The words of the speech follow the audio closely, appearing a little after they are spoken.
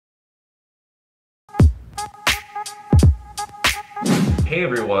Hey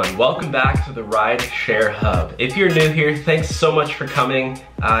everyone, welcome back to the Rideshare Hub. If you're new here, thanks so much for coming,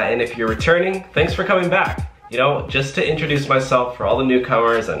 and if you're returning, thanks for coming back. You know, just to introduce myself for all the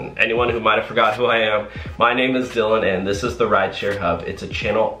newcomers and anyone who might have forgot who I am, my name is Dylan and this is the Rideshare Hub. It's a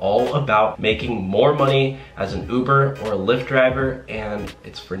channel all about making more money as an Uber or a Lyft driver, and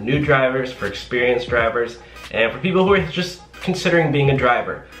it's for new drivers, for experienced drivers, and for people who are just considering being a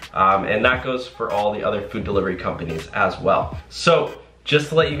driver. And that goes for all the other food delivery companies as well. So, just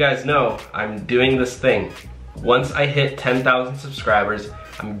to let you guys know, I'm doing this thing. Once I hit 10,000 subscribers,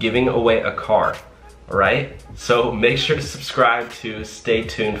 I'm giving away a car. Alright, so make sure to subscribe to stay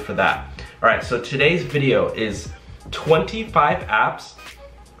tuned for that. Alright, so today's video is 25 apps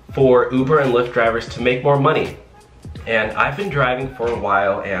for Uber and Lyft drivers to make more money. And I've been driving for a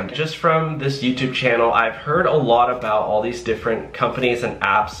while, and just from this YouTube channel, I've heard a lot about all these different companies and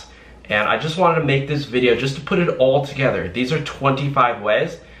apps, and I just wanted to make this video just to put it all together. These are 25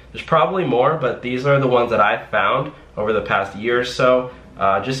 ways. There's probably more, but these are the ones that I've found over the past year or so.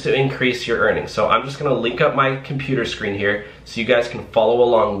 Just to increase your earnings. So I'm just gonna link up my computer screen here so you guys can follow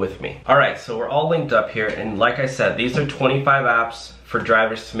along with me. Alright, so we're all linked up here, and like I said, these are 25 apps for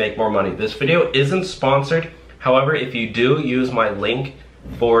drivers to make more money. This video isn't sponsored. However, if you do use my link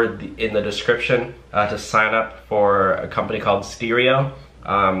in the description to sign up for a company called Stereo,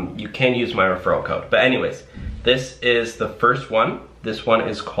 you can use my referral code. But anyways, this is the first one. This one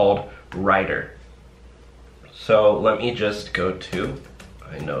is called Rider. So let me just go to,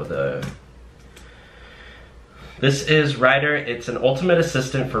 this is Rider. It's an ultimate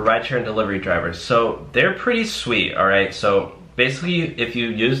assistant for rideshare and delivery drivers. So they're pretty sweet, alright? So basically, if you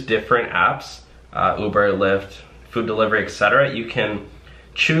use different apps, Uber, Lyft, food delivery, etc., you can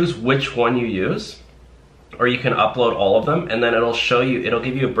choose which one you use, or you can upload all of them, and then it'll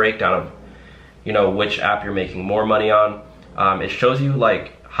give you a breakdown of, you know, which app you're making more money on. It shows you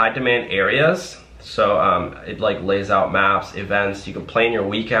like high demand areas. So it like lays out maps, events, you can plan your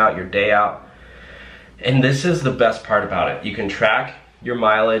week out, your day out. And this is the best part about it. You can track your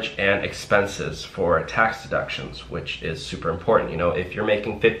mileage and expenses for tax deductions, which is super important. You know, if you're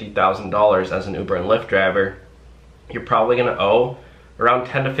making $50,000 as an Uber and Lyft driver, you're probably gonna owe around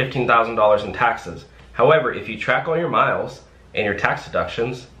 $10,000 to $15,000 in taxes. However, if you track all your miles and your tax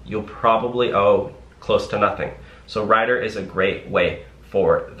deductions, you'll probably owe close to nothing. So Rider is a great way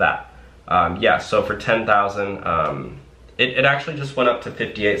for that. Yeah, so for 10,000, it actually just went up to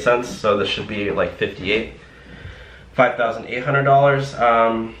 58 cents, so this should be like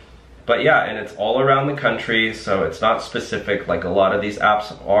 $5,800. But yeah, and it's all around the country, so it's not specific like a lot of these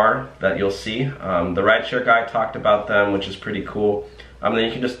apps are that you'll see. The Rideshare guy talked about them, which is pretty cool. Then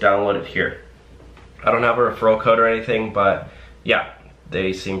you can just download it here. I don't have a referral code or anything, but yeah,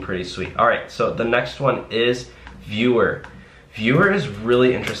 they seem pretty sweet. Alright, so the next one is Viewer. Viewer is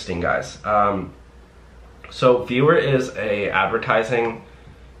really interesting, guys. So Viewer is a advertising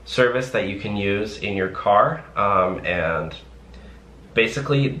service that you can use in your car, and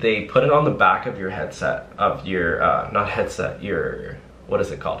basically they put it on the back of your headset, of your, not headset, your, what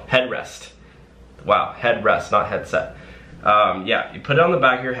is it called? Headrest. Wow, headrest, not headset. Yeah, you put it on the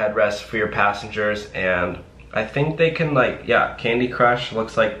back of your headrest for your passengers, and I think they can like, yeah, Candy Crush,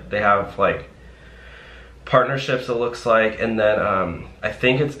 looks like they have like partnerships, it looks like, and then I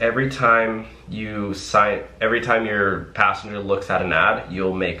think it's every time your passenger looks at an ad,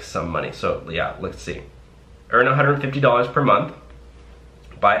 you'll make some money. So yeah, let's see. Earn $150 per month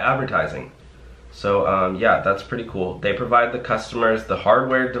by advertising. So yeah, that's pretty cool. They provide the customers the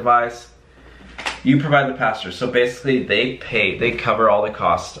hardware device, you provide the passengers. So basically they cover all the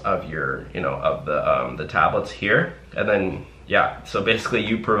costs of your, you know, of the tablets here, and then yeah, so basically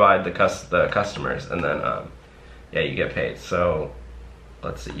you provide the customers, and then yeah, you get paid. So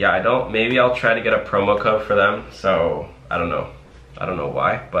let's see. Yeah, maybe I'll try to get a promo code for them. So I don't know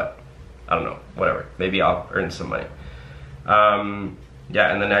why, but I don't know, whatever. Maybe I'll earn some money.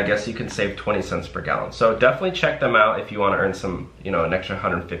 Yeah, and then I guess you can save 20 cents per gallon. So definitely check them out if you want to earn some, you know, an extra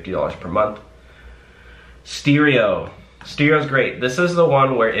 $150 per month. Stereo. Stereo's great. This is the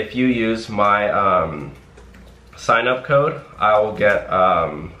one where if you use my sign up code, I will get,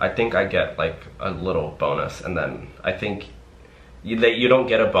 I think I get like a little bonus, and then I think you don't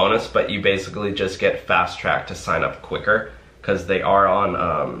get a bonus, but you basically just get fast track to sign up quicker, because they are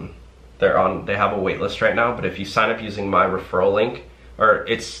on, they have a wait list right now. But if you sign up using my referral link, or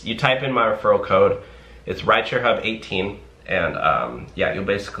you type in my referral code, it's Rideshare Hub 18, and yeah, you'll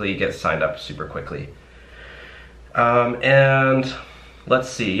basically get signed up super quickly. And let's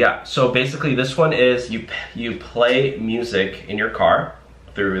see, yeah, so basically this one is you play music in your car,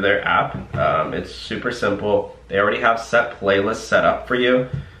 through their app. It's super simple. They already have set playlists set up for you.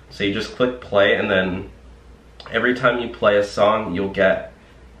 So you just click play, and then every time you play a song, you'll get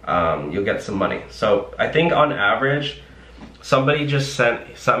some money. So I think on average, somebody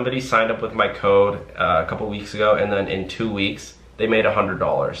signed up with my code a couple weeks ago, and then in 2 weeks they made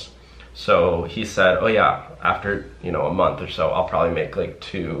 $100. So he said, oh yeah, after a month or so, I'll probably make like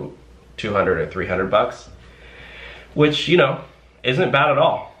 200 or 300 bucks, which isn't bad at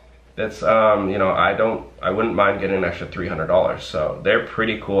all. That's I wouldn't mind getting an extra $300. So they're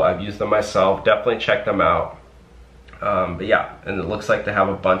pretty cool. I've used them myself. Definitely check them out. But yeah, and it looks like they have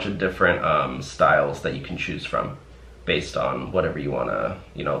a bunch of different styles that you can choose from based on whatever you want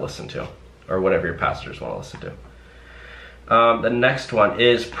to listen to, or whatever your passengers want to listen to. The next one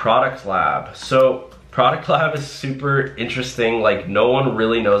is Product Lab. So Product Lab is super interesting. Like, no one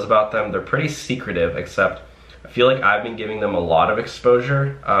really knows about them. They're pretty secretive, except I feel like I've been giving them a lot of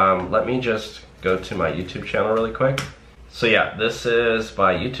exposure. Let me just go to my YouTube channel really quick. So yeah, this is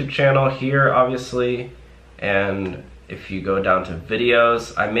my YouTube channel here, obviously. And if you go down to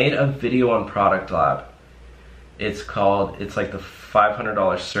videos, I made a video on Product Lab. It's like the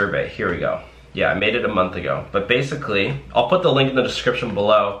 $500 survey. Here we go. Yeah, I made it a month ago. But basically, I'll put the link in the description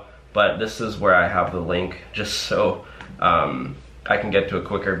below, but this is where I have the link just so I can get to it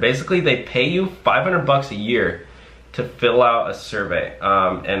quicker. Basically, they pay you 500 bucks a year to fill out a survey.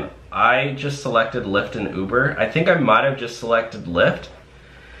 And I just selected Lyft and Uber. I think I might have just selected Lyft.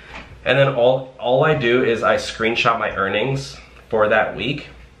 And then all I do is I screenshot my earnings for that week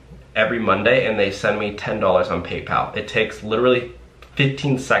every Monday, and they send me $10 on PayPal. It takes literally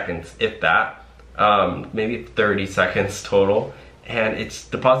 15 seconds, if that, maybe 30 seconds total, and it's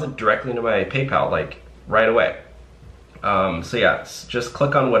deposited directly into my PayPal, like right away. So yeah, just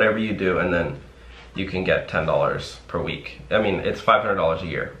click on whatever you do, and then you can get $10 per week. I mean, it's $500 a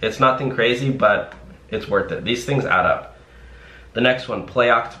year. It's nothing crazy, but it's worth it. These things add up. The next one, Play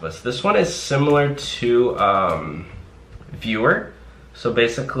Octopus. This one is similar to Viewer. So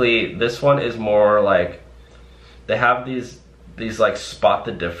basically, this one is more like, they have these like spot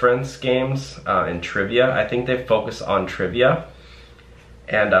the difference games in trivia. I think they focus on trivia.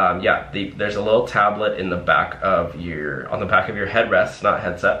 And yeah, there's a little tablet in the back of on the back of your headrest, not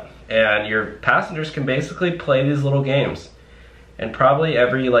headset. And your passengers can basically play these little games. And probably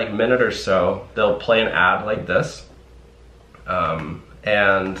every like minute or so, they'll play an ad like this.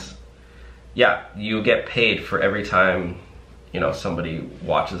 And yeah, you get paid for every time somebody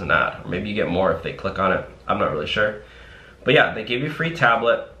watches an ad, or maybe you get more if they click on it. I'm not really sure, but yeah, they give you a free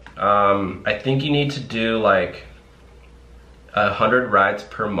tablet. I think you need to do like 100 rides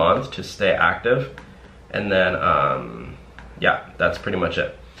per month to stay active, and then yeah, that's pretty much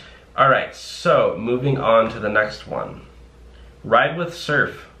it. All right, so moving on to the next one, Ride with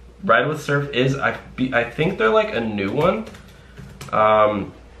Surf. Ride with Surf is I think they're like a new one.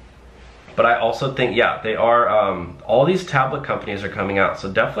 But I also think, yeah, they are, all these tablet companies are coming out,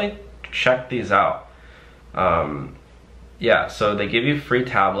 so definitely check these out. Yeah, so they give you a free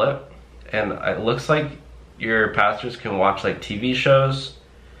tablet, and it looks like your passengers can watch like TV shows,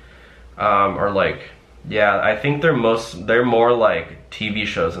 or like, yeah, I think they're more like TV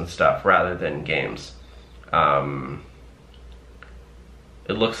shows and stuff rather than games. It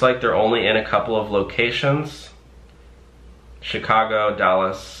looks like they're only in a couple of locations. Chicago,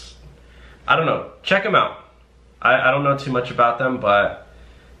 Dallas, I don't know, check them out. I don't know too much about them, but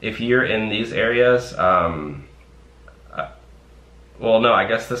if you're in these areas, well no, I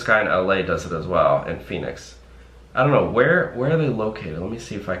guess this guy in LA does it as well, in Phoenix. I don't know, where are they located? Let me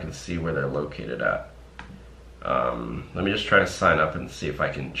see if I can see where they're located at. Let me just try to sign up and see if I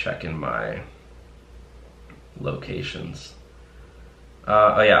can check in my locations.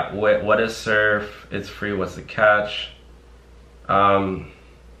 Oh yeah, what is Surf? It's free, what's the catch?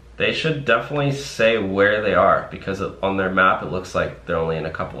 They should definitely say where they are, because on their map it looks like they're only in a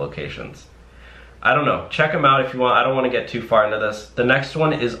couple locations. I don't know, check them out if you want. I don't want to get too far into this. The next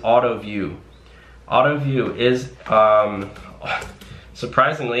one is AutoView. AutoView is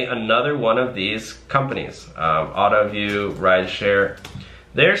surprisingly another one of these companies. AutoView, Rideshare,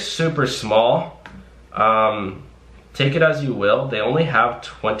 they're super small. Take it as you will. They only have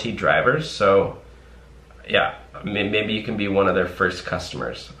 20 drivers, so yeah, maybe you can be one of their first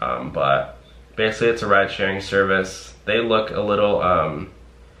customers. But basically it's a ride sharing service. They look a little,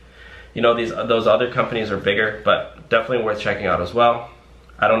 those other companies are bigger, but definitely worth checking out as well.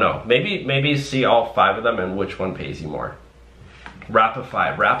 I don't know, maybe see all 5 of them and which one pays you more.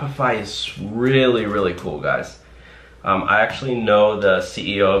 Rapify. Rapify is really, really cool, guys. I actually know the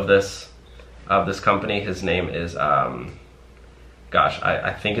CEO of this company. His name is gosh,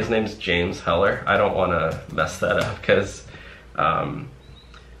 I think his name's James Heller. I don't want to mess that up because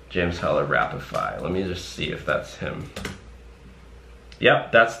James Heller Rapify. Let me just see if that's him.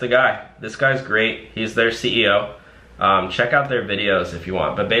 Yep, that's the guy. This guy's great. He's their CEO. Check out their videos if you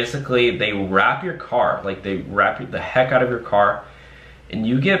want. But basically, they wrap your car, like they wrap the heck out of your car, and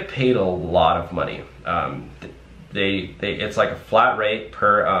you get paid a lot of money. It's like a flat rate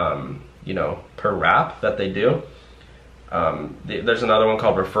per you know, per wrap that they do. There's another one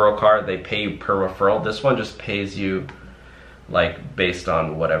called referral card. They pay you per referral. This one just pays you like based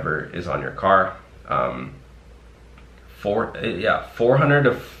on whatever is on your car. $400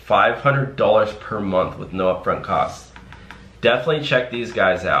 to $500 per month with no upfront costs. Definitely check these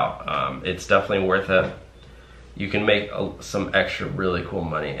guys out. It's definitely worth it. You can make some extra really cool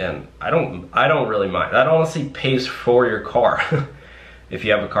money, and I don't really mind. That honestly pays for your car if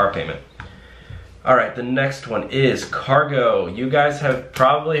you have a car payment. All right, the next one is Cargo. You guys have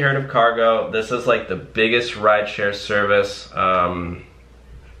probably heard of Cargo. This is like the biggest rideshare service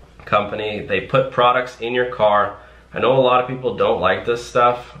company. They put products in your car. I know a lot of people don't like this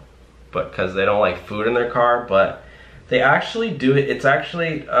stuff, but because they don't like food in their car, but they actually do it. It's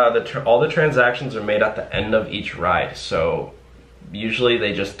actually, all the transactions are made at the end of each ride. So usually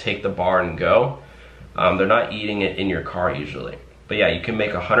they just take the bar and go. They're not eating it in your car usually. But yeah, you can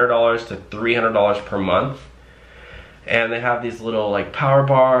make $100 to $300 per month. And they have these little like power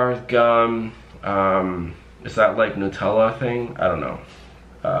bars, gum, is that like Nutella thing? I don't know.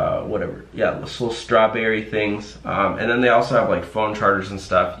 Whatever. Yeah, this little strawberry things. And then they also have like phone chargers and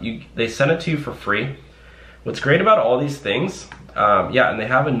stuff. They send it to you for free. What's great about all these things, yeah, and they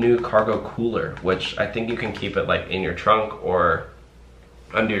have a new cargo cooler, which I think you can keep it like in your trunk or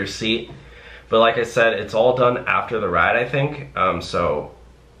under your seat. But like I said, it's all done after the ride, I think. So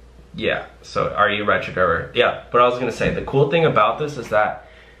yeah, so are you a rideshare driver? Yeah, but I was gonna say, the cool thing about this is that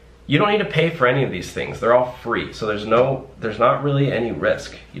you don't need to pay for any of these things. They're all free. So there's not really any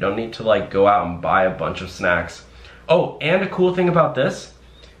risk. You don't need to like go out and buy a bunch of snacks. Oh, and a cool thing about this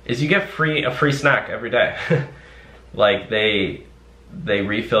is you get a free snack every day. Like they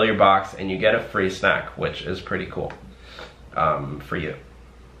refill your box and you get a free snack, which is pretty cool for you.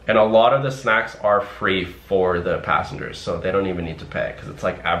 And a lot of the snacks are free for the passengers, so they don't even need to pay because it's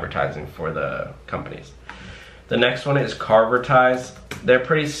like advertising for the companies. The next one is Carvertise. They're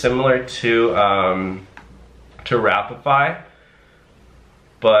pretty similar to Rapify,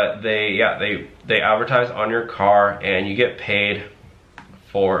 but they advertise on your car and you get paid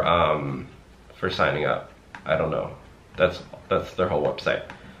for signing up. I don't know. That's their whole website.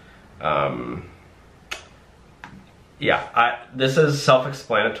 Yeah, this is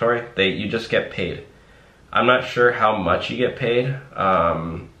self-explanatory. You just get paid. I'm not sure how much you get paid.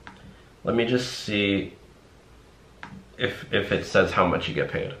 Let me just see if it says how much you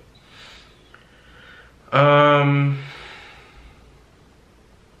get paid.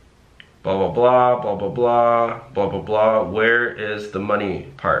 Blah blah blah blah blah blah blah blah blah. Where is the money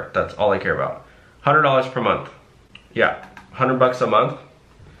part? That's all I care about. $100 per month. Yeah, $100 a month.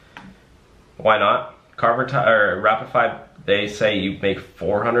 Why not? Carvertise or Rapify, they say you make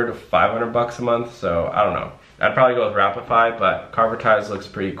 $400 to $500 a month. So I don't know. I'd probably go with Rapify, but Carvertise looks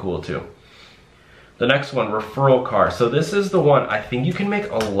pretty cool too. The next one, referral car. So this is the one, I think you can make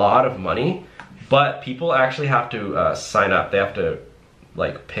a lot of money, but people actually have to sign up. They have to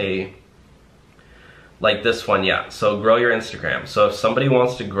like pay, like this one, yeah. So grow your Instagram. So if somebody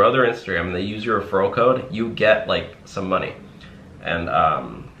wants to grow their Instagram and they use your referral code, you get like some money. And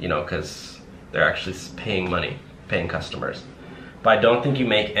you know, cause they're actually paying money, paying customers. But I don't think you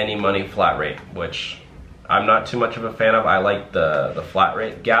make any money flat rate, which I'm not too much of a fan of. I like the flat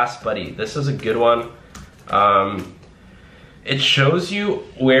rate. Gas Buddy, this is a good one. It shows you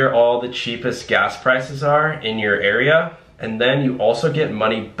where all the cheapest gas prices are in your area, and then you also get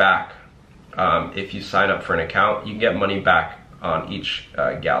money back. If you sign up for an account, you get money back on each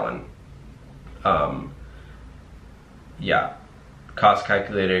gallon. Yeah, cost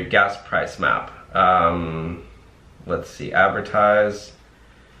calculator, gas price map. Let's see, advertise.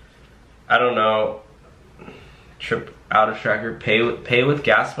 I don't know. Trip outage tracker, pay with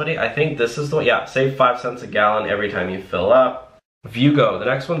Gas Buddy. I think this is the one. Yeah, save 5 cents a gallon every time you fill up. Vugo, the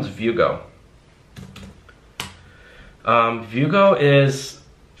next one's Vugo. Vugo is,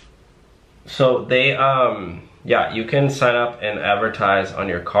 so they yeah, you can sign up and advertise on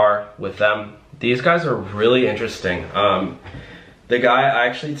your car with them. These guys are really interesting. The guy, I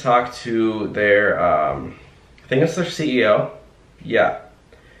actually talked to their I think it's their CEO.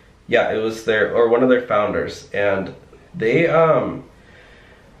 Yeah, it was one of their founders, and they're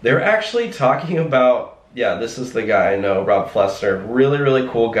actually talking about yeah, this is the guy I know, Rob Flessner. Really, really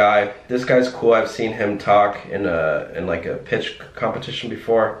cool guy. This guy's cool. I've seen him talk in like a pitch competition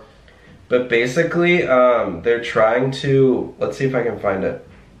before. But basically, they're trying to, let's see if I can find it.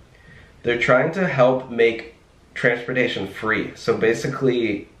 They're trying to help make transportation free. So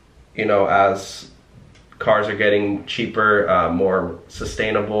basically, you know, as cars are getting cheaper, more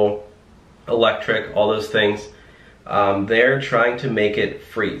sustainable, electric, all those things, they're trying to make it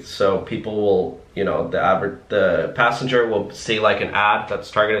free. So people will, you know, the passenger will see like an ad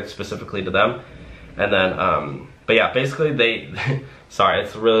that's targeted specifically to them. And then, but yeah, basically they, sorry,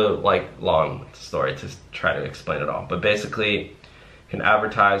 it's a really like long story to try to explain it all. But basically, you can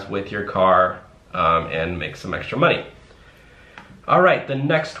advertise with your car and make some extra money. All right, the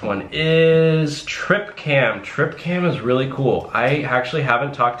next one is TripCam. TripCam is really cool. I actually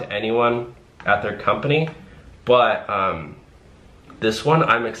haven't talked to anyone at their company, but this one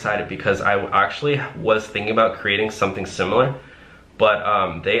I'm excited because I actually was thinking about creating something similar,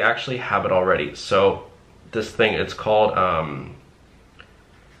 but they actually have it already. So this thing, it's called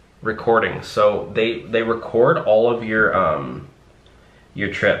recording. So they record all of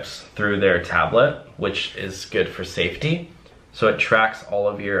your trips through their tablet, which is good for safety. So it tracks all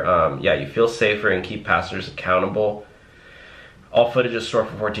of your, yeah, you feel safer and keep passengers accountable. All footage is stored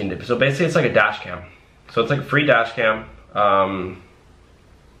for 14 days. So basically it's like a dash cam. So it's like a free dash cam,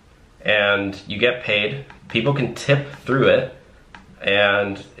 and you get paid. People can tip through it,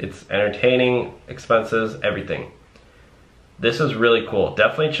 and it's entertaining, expenses, everything. This is really cool.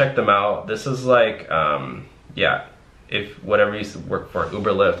 Definitely check them out. This is like, yeah, if whatever you used to work for,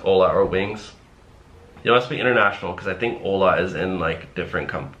 Uber, Lyft, Ola, or Wings. It must be international because I think Ola is in like different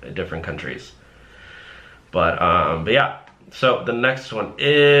countries. But yeah. So the next one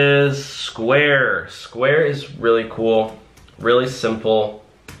is Square. Square is really cool, really simple.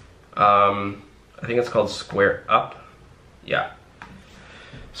 I think it's called Square Up. Yeah.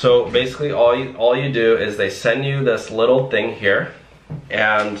 So basically all you do is they send you this little thing here,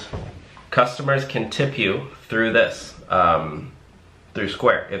 and customers can tip you through this, through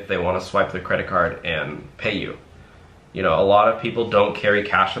Square if they want to swipe their credit card and pay you. You know, a lot of people don't carry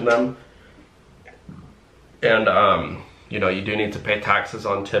cash in them, and you know, you do need to pay taxes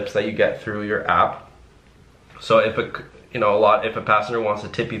on tips that you get through your app. So if a passenger wants to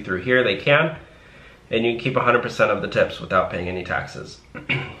tip you through here, they can, and you can keep 100% of the tips without paying any taxes.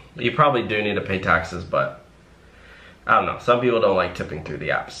 You probably do need to pay taxes, but I don't know. Some people don't like tipping through the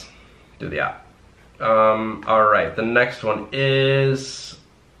apps, through the app. All right, the next one is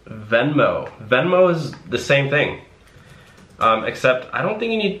Venmo. Venmo is the same thing. Except I don't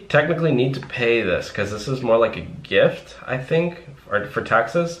think you technically need to pay this because this is more like a gift, I think, or for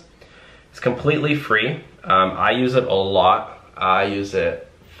taxes. It's completely free. I use it a lot. I use it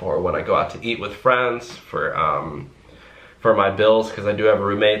for when I go out to eat with friends, for my bills, because I do have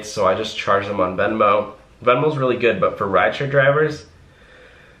roommates, so I just charge them on Venmo. Venmo's really good, but for rideshare drivers,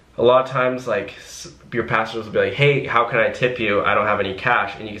 a lot of times like your passengers will be like, hey, how can I tip you? I don't have any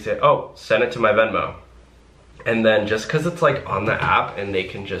cash. And you can say, oh, send it to my Venmo. And then just because it's like on the app and they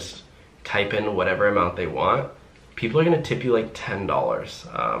can just type in whatever amount they want, people are gonna tip you like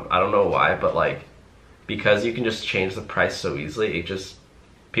 $10. I don't know why, but like, because you can just change the price so easily,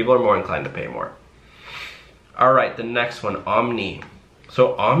 people are more inclined to pay more. All right, the next one, Omni.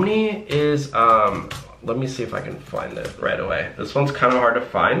 So Omni is, let me see if I can find it right away. This one's kind of hard to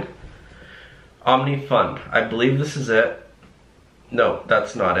find. Omni Fund, I believe this is it. No,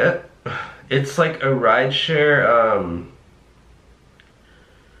 that's not it. It's like a rideshare,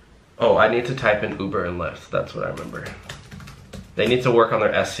 oh, I need to type in Uber and Lyft. That's what I remember. They need to work on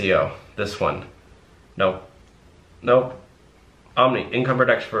their SEO. This one. Nope. Nope. Omni, income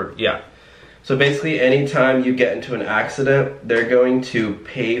protection for, yeah. So basically anytime you get into an accident, they're going to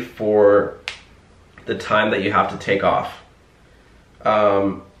pay for the time that you have to take off.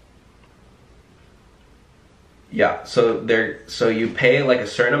 Yeah, so you pay like a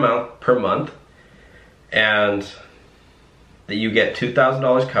certain amount per month, and that you get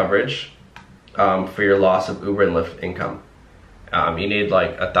 $2,000 coverage for your loss of Uber and Lyft income. You need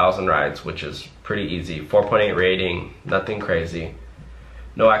like 1,000 rides, which is pretty easy. 4.8 rating, nothing crazy.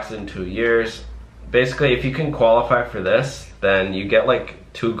 No accident in 2 years. Basically, if you can qualify for this, then you get like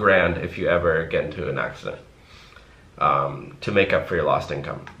 $2 grand if you ever get into an accident, to make up for your lost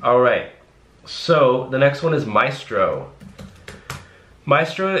income. All right. So the next one is Maestro.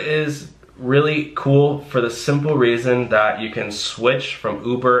 Maestro is really cool for the simple reason that you can switch from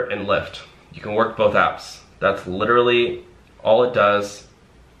Uber and Lyft. You can work both apps. That's literally all it does.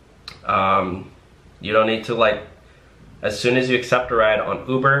 You don't need to, like, as soon as you accept a ride on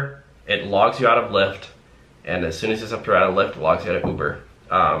Uber, it logs you out of Lyft, and as soon as you have to ride a Lyft, it logs you out of Uber.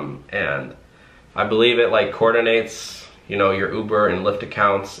 And I believe it like coordinates, you know, your Uber and Lyft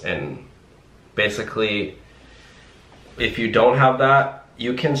accounts, and basically if you don't have that,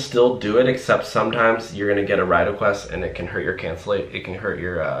 you can still do it, except sometimes you're gonna get a ride request and it can hurt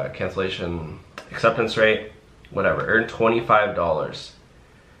your cancellation acceptance rate, whatever. Earn $25.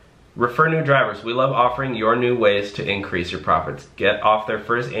 Refer new drivers. We love offering your new ways to increase your profits. Get off their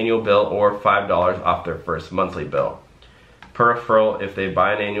first annual bill or $5 off their first monthly bill per referral if they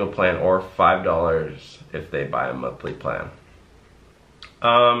buy an annual plan, or $5 if they buy a monthly plan.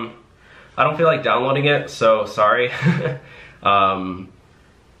 I don't feel like downloading it, so sorry.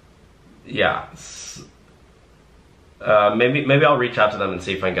 Yeah, maybe I'll reach out to them and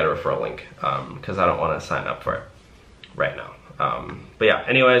see if I can get a referral link, because I don't want to sign up for it right now. But yeah,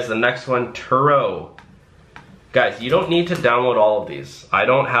 anyways, the next one, Turo. Guys, you don't need to download all of these. I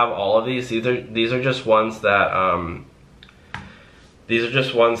don't have all of these. These are just ones that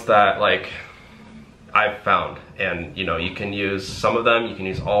like I've found, and you know, you can use some of them, you can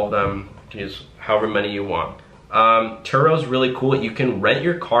use all of them, you can use however many you want. Turo's really cool. You can rent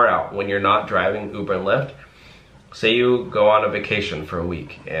your car out when you're not driving Uber and Lyft. Say you go on a vacation for a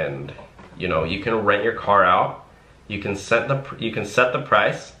week, and you know, you can rent your car out. You can set the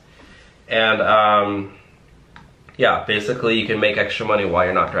price, and yeah, basically you can make extra money while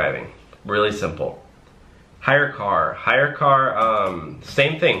you're not driving. Really simple. Hire car,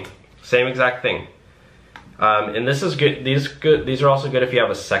 same thing, same exact thing. And this is good. These are also good if you have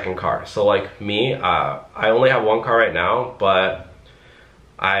a second car. So like me, I only have one car right now, but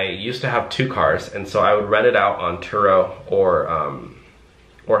I used to have 2 cars, and so I would rent it out on Turo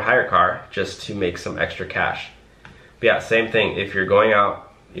or hire car just to make some extra cash. But yeah, same thing. If you're going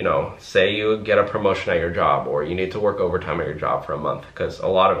out, you know, say you get a promotion at your job, or you need to work overtime at your job for a month, because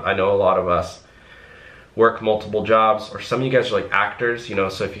I know a lot of us work multiple jobs, or some of you guys are like actors, you know,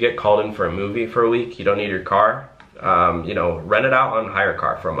 so if you get called in for a movie for a week, you don't need your car, you know, rent it out on hire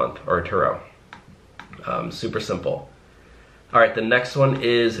car for a month, or Turo. Super simple. All right, the next one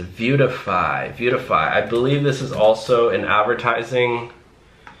is Vuetify. Vuetify, I believe this is also an advertising,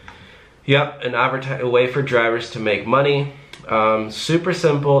 yep, a way for drivers to make money. Super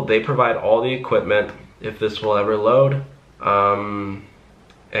simple. They provide all the equipment, if this will ever load,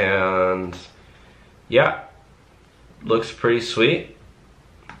 and yeah, looks pretty sweet.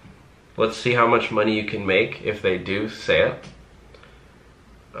 Let's see how much money you can make if they do say it.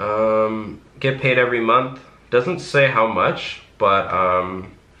 Get paid every month. Doesn't say how much, but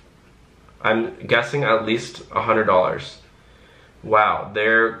I'm guessing at least $100. Wow,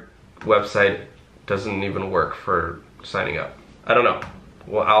 their website doesn't even work for signing up. I don't know.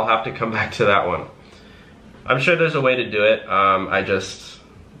 Well, I'll have to come back to that one. I'm sure there's a way to do it.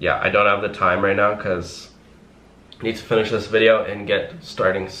 Yeah, I don't have the time right now because I need to finish this video and get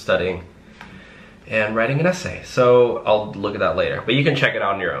starting studying and writing an essay. So I'll look at that later. But you can check it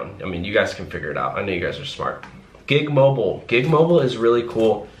out on your own. I mean, you guys can figure it out. I know you guys are smart. Gig Mobile. Gig Mobile is really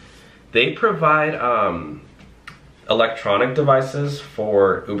cool. They provide electronic devices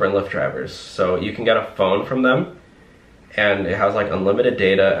for Uber and Lyft drivers. So you can get a phone from them, and it has like unlimited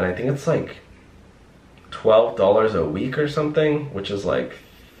data, and I think it's like $12 a week or something, which is like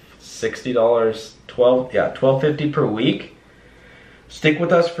 $60, $12.50 per week. Stick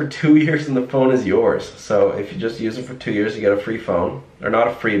with us for 2 years and the phone is yours. So if you just use it for 2 years, you get a free phone, or not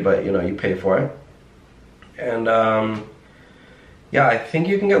a free, but you know, you pay for it. And yeah, I think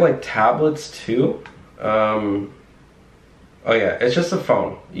you can get like tablets too. Oh yeah, it's just a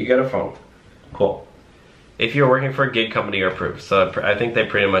phone. You get a phone. Cool. If you're working for a gig company, you're approved. So I think they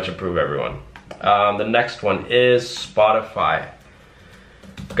pretty much approve everyone. The next one is Spotify.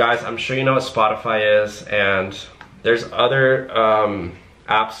 Guys, I'm sure you know what Spotify is, and there's other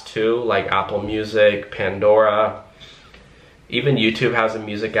apps too, like Apple Music, Pandora, even YouTube has a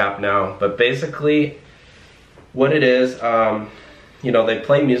music app now. But basically, what it is, you know, they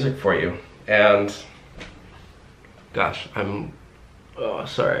play music for you. And gosh, oh,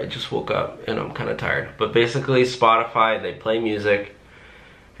 sorry, I just woke up and I'm kind of tired. But basically, Spotify, they play music,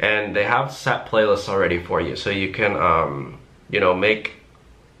 and they have set playlists already for you, so you can, you know,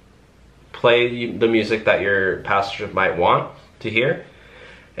 play the music that your passengers might want to hear,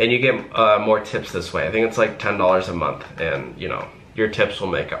 and you get more tips this way. I think it's like $10 a month, and you know, your tips will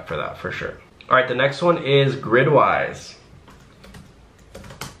make up for that for sure. All right, the next one is Gridwise.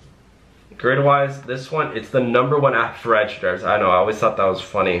 Gridwise, this one, it's the #1 app for rideshare drivers. I know, I always thought that was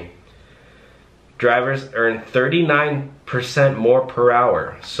funny. Drivers earn 39% more per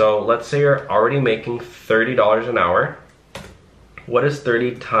hour. So let's say you're already making $30 an hour. What is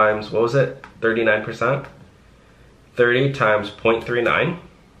 30 times, what was it, 39%? 30 times 0.39.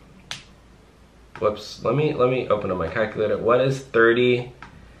 Whoops, let me open up my calculator. What is 30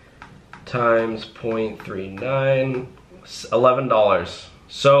 times 0.39? $11.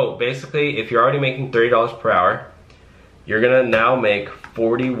 So basically, if you're already making $30 per hour, you're gonna now make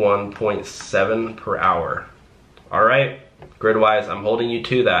 41.7 per hour. All right, Gridwise, I'm holding you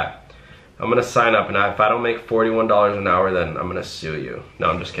to that. I'm gonna sign up, and if I don't make $41 an hour, then I'm gonna sue you.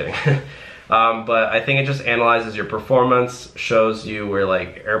 No, I'm just kidding. But I think it just analyzes your performance, shows you where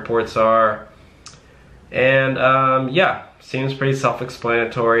like airports are, and yeah, seems pretty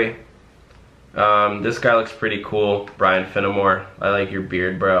self-explanatory. This guy looks pretty cool, Brian Finnemore. I like your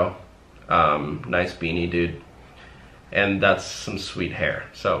beard, bro. Nice beanie, dude. And that's some sweet hair.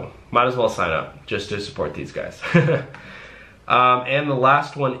 So might as well sign up just to support these guys. And the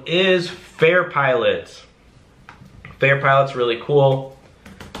last one is FarePilot. FarePilot's really cool.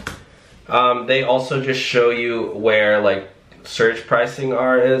 They also just show you where like surge pricing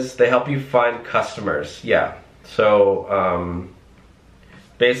is. They help you find customers. Yeah. So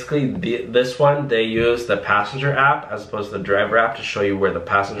basically this one, they use the passenger app as opposed to the driver app to show you where the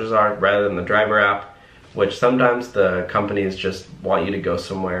passengers are rather than the driver app, which sometimes the companies just want you to go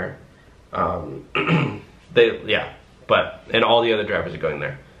somewhere. And all the other drivers are going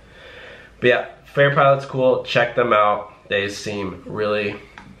there. But yeah, FarePilot's cool. Check them out. They seem really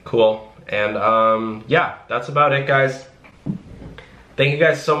cool. And yeah, that's about it, guys. Thank you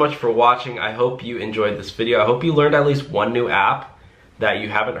guys so much for watching. I hope you enjoyed this video. I hope you learned at least one new app that you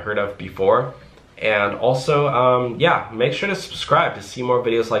haven't heard of before. And also, yeah, make sure to subscribe to see more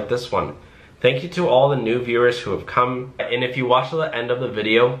videos like this one. Thank you to all the new viewers who have come. And if you watch to the end of the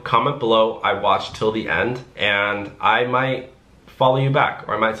video, comment below, I watched till the end, and I might follow you back,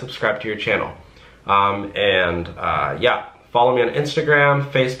 or I might subscribe to your channel. Yeah, follow me on Instagram,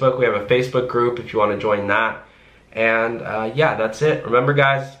 Facebook. We have a Facebook group if you want to join that. And yeah, that's it. Remember,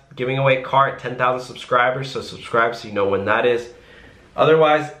 guys, giving away a car at 10,000 subscribers, so subscribe so you know when that is.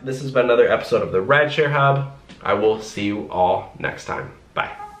 Otherwise, this has been another episode of the Rideshare Hub. I will see you all next time.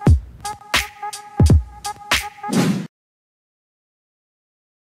 Bye.